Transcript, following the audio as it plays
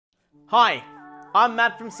Hi, I'm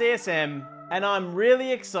Matt from CSM and I'm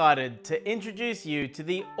really excited to introduce you to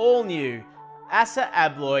the all-new Assa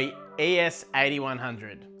Abloy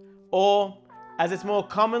ES8100, or as it's more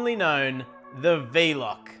commonly known, the V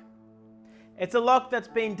LOCK. It's a lock that's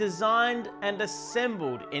been designed and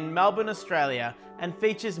assembled in Melbourne, Australia, and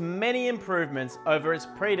features many improvements over its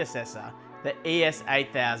predecessor, the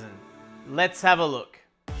ES8000. Let's have a look.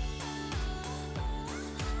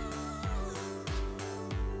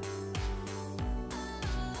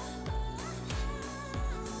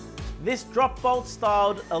 This drop bolt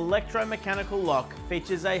styled electromechanical lock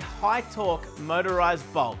features a high torque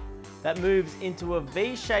motorised bolt that moves into a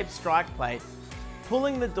V-shaped strike plate,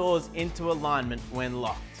 pulling the doors into alignment when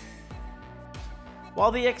locked.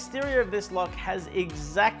 While the exterior of this lock has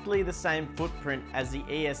exactly the same footprint as the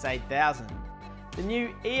ES8000, the new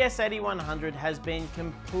ES8100 has been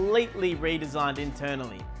completely redesigned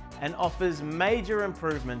internally and offers major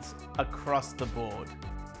improvements across the board.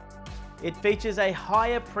 It features a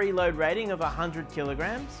higher preload rating of 100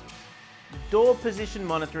 kilograms, door position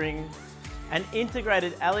monitoring, an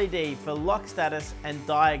integrated LED for lock status and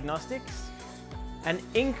diagnostics, an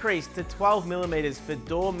increase to 12mm for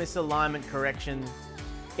door misalignment correction.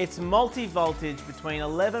 It's multi-voltage between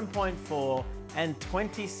 11.4 and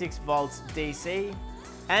 26 volts DC,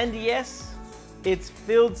 and yes, it's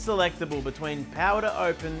field selectable between power to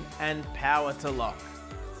open and power to lock.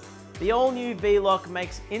 The all-new V LOCK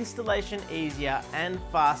makes installation easier and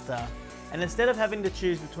faster, and instead of having to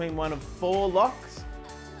choose between one of 4 locks,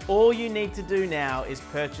 all you need to do now is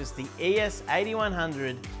purchase the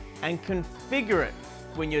ES8100 and configure it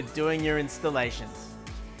when you're doing your installations.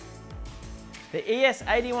 The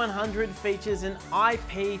ES8100 features an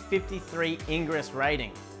IP53 ingress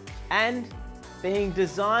rating, and being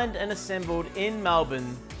designed and assembled in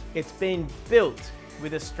Melbourne, it's been built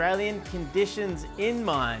with Australian conditions in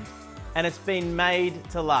mind, and it's been made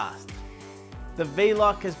to last. The V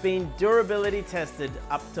LOCK has been durability tested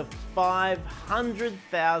up to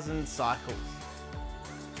 500,000 cycles.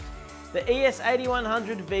 The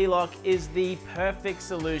ES8100 V LOCK is the perfect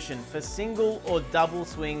solution for single or double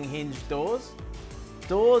swing hinge doors,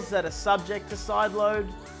 doors that are subject to side load,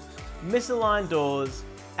 misaligned doors,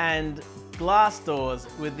 and glass doors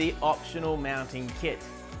with the optional mounting kit.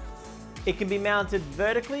 It can be mounted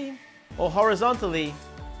vertically or horizontally,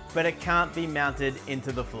 but it can't be mounted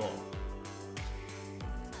into the floor.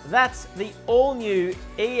 That's the all-new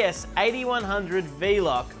ES8100 V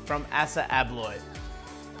LOCK from Assa Abloy.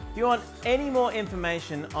 If you want any more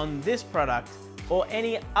information on this product or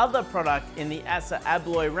any other product in the Assa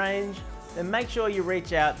Abloy range, then make sure you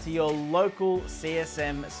reach out to your local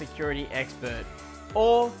CSM security expert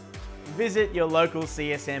or visit your local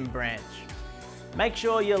CSM branch. Make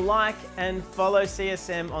sure you like and follow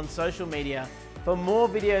CSM on social media for more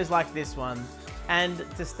videos like this one and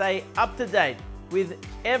to stay up to date with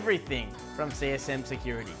everything from CSM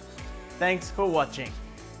Security. Thanks for watching.